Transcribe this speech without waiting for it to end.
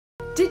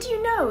Did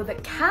you know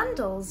that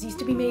candles used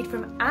to be made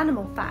from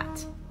animal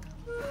fat?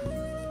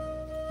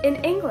 In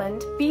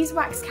England,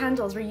 beeswax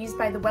candles were used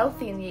by the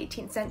wealthy in the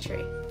 18th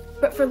century.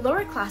 But for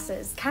lower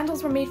classes,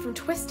 candles were made from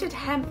twisted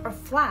hemp or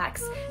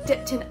flax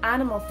dipped in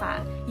animal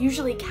fat,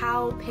 usually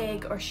cow,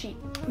 pig, or sheep.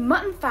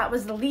 Mutton fat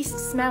was the least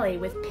smelly,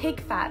 with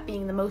pig fat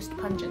being the most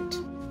pungent.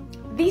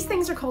 These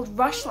things are called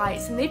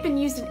rushlights, and they've been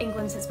used in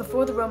England since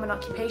before the Roman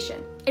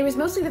occupation. It was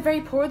mostly the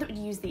very poor that would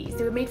use these.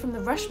 They were made from the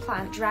rush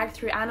plant dragged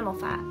through animal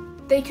fat.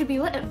 They could be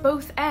lit at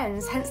both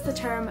ends, hence the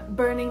term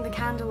burning the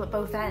candle at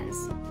both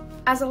ends.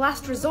 As a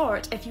last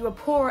resort, if you were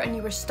poor and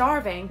you were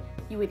starving,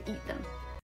 you would eat them.